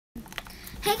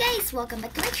Hey guys, welcome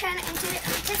back to my channel, and today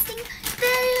I'm testing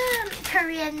the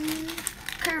Korean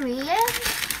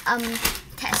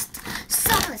test.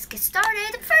 So let's get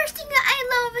started. The first thing that I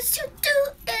love is to do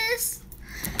is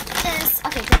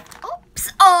okay, good.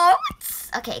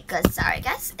 Okay, good. Sorry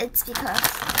guys, it's because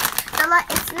the light,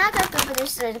 it's not that good, but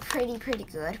it's pretty good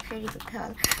color.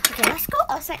 Okay, let's go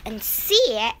outside and see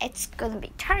it. It's gonna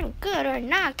be turning good or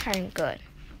not turning good.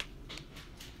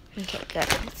 Okay, good.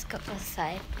 Let's go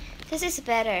outside. This is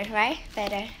better, right?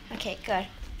 Better. Okay, good.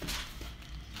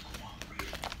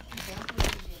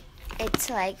 It's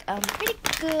like pretty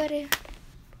good.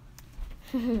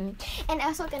 And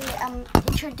also gonna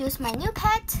introduce my new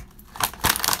pet.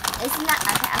 It's not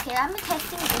okay. I'm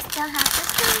testing. It still has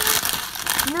the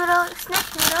noodle,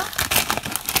 snack noodle.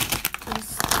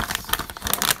 It's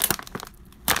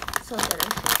so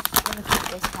delicious. Let me keep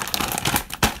this pet.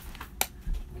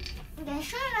 Then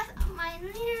sure enough, my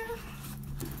little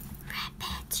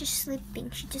rabbit. She's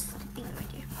sleeping. She's just sleeping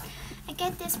right here. I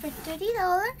get this for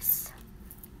 $30.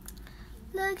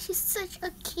 Look, she's such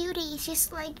a cutie.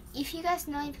 She's like, if you guys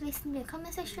know it, please leave me a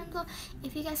comment section below.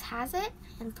 If you guys has it,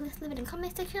 and please leave it in the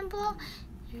comment section below.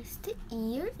 Here's the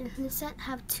ear, and does it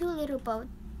have two little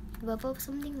bubbles,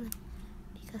 something like,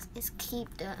 because it's keep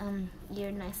the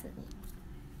ear nice and neat.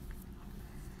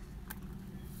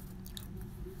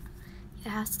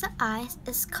 Here has the eyes.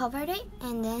 It's covered it,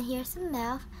 and then here's the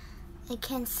mouth. I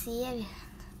can see it.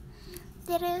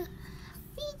 Little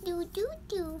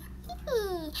do.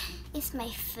 It's my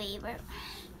favorite.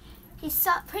 It's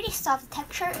pretty soft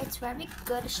texture. It's very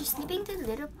good. She's sleeping the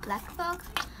little black fox.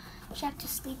 She's actually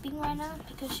sleeping right now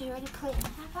because she already played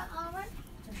half an hour.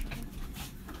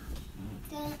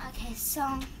 Then okay,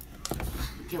 so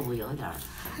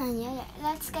yeah,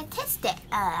 let's get tested.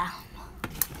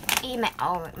 Eat my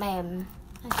own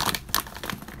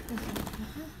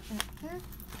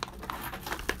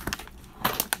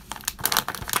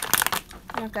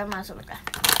Okay, I'm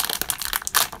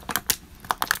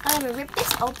gonna rip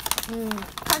this open.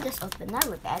 Cut this open. Not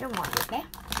rip it. I don't want to rip it.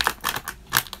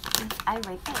 If I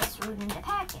rip it, it's ruining the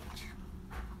package.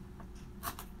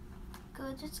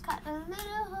 Good. Just got a little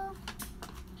hole.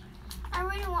 I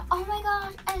really want. Oh my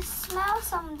gosh! I smell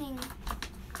something.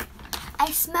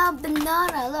 I smell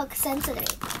banana. Look, sensitive.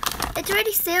 It's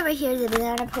already there right here. The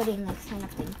banana pudding, like kind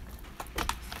of thing.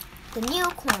 The new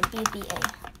corn BBA.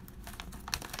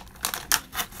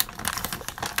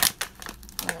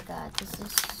 Oh my god, this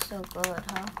is so good,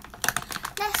 huh?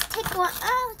 Let's take one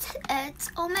out.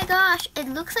 Oh my gosh, it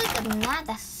looks like a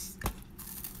nada.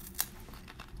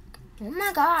 Oh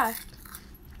my gosh.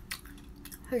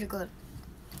 Pretty good.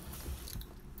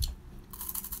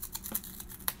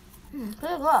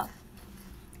 Pretty good.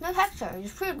 No texture,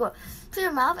 it's pretty good. Put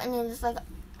your mouth and it's like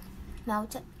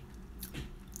melted.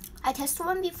 I tested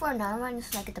one before, another one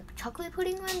is like the chocolate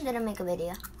pudding one, then I make a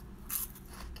video.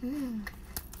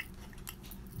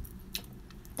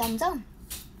 Thumbs up.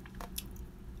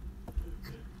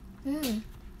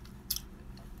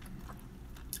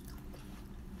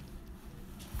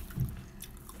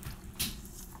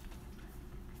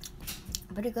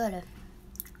 Pretty good.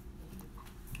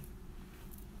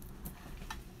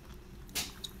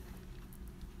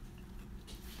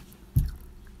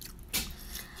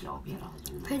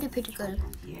 Pretty good.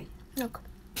 Look.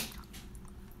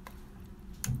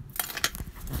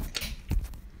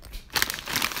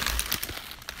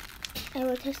 I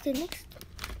will test it next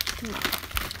tomorrow.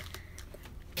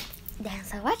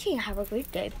 Thanks for watching. Have a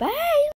great day. Bye.